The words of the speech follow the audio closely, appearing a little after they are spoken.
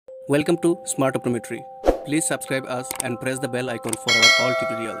Welcome to Smart Optometry. Please subscribe us and press the bell icon for our all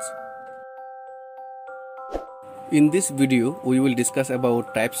tutorials. In this video, we will discuss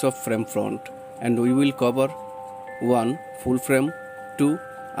about types of frame front, and we will cover 1. Full frame, 2.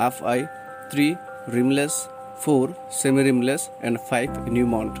 Half eye, 3. Rimless, 4. Semi-rimless, and 5.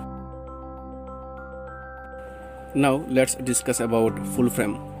 Numont. Now let's discuss about full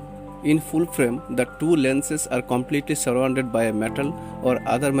frame. In full frame, the two lenses are completely surrounded by a metal or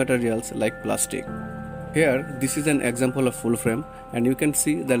other materials like plastic. Here, this is an example of full frame, and you can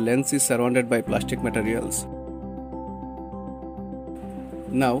see the lens is surrounded by plastic materials.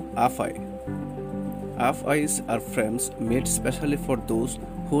 Now, half eye. Half eyes are frames made specially for those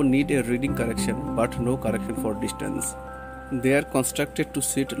who need a reading correction but no correction for distance. They are constructed to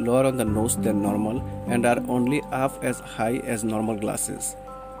sit lower on the nose than normal and are only half as high as normal glasses.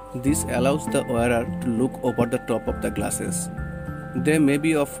 This allows the wearer to look over the top of the glasses. They may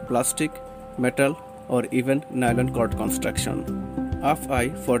be of plastic, metal, or even nylon cord construction. Half eye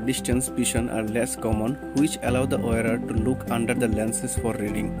for distance vision are less common, which allow the wearer to look under the lenses for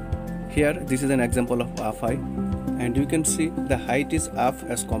reading. Here, this is an example of half eye, and you can see the height is half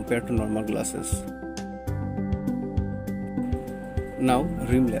as compared to normal glasses. Now,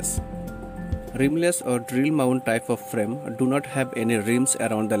 rimless. Rimless or drill mount type of frame do not have any rims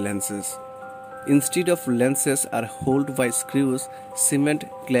around the lenses. Instead of lenses are held by screws, cement,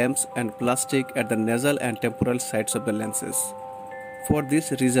 clamps and plastic at the nasal and temporal sides of the lenses. For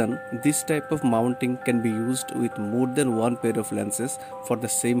this reason, this type of mounting can be used with more than one pair of lenses for the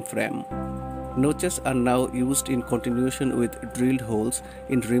same frame. Notches are now used in continuation with drilled holes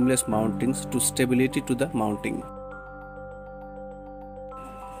in rimless mountings to stability to the mounting.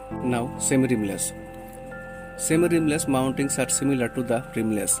 Now, semi-rimless. Semi-rimless mountings are similar to the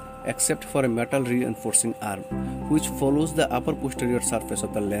rimless, except for a metal reinforcing arm, which follows the upper posterior surface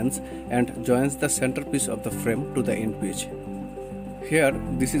of the lens and joins the centerpiece of the frame to the end piece. Here,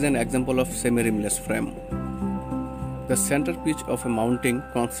 this is an example of semi-rimless frame. The centerpiece of a mounting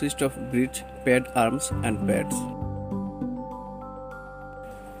consists of bridge, pad arms and pads.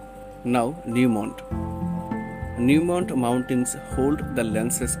 Now, Numont. Numont mountings hold the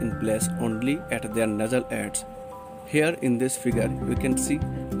lenses in place only at their nasal edge. Here in this figure, you can see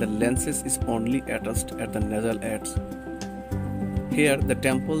the lenses is only attached at the nasal edge. Here the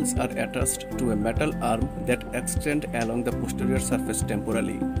temples are attached to a metal arm that extend along the posterior surface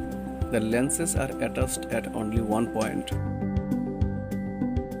temporally. The lenses are attached at only one point.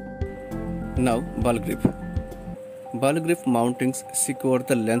 Now, Balgrip. Balgrip mountings secure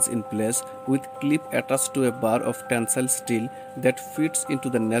the lens in place with clip attached to a bar of tensile steel that fits into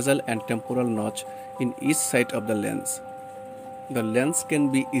the nasal and temporal notch in each side of the lens. The lens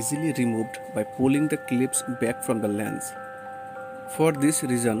can be easily removed by pulling the clips back from the lens. For this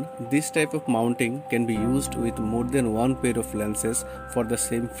reason, this type of mounting can be used with more than one pair of lenses for the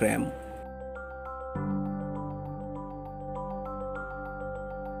same frame.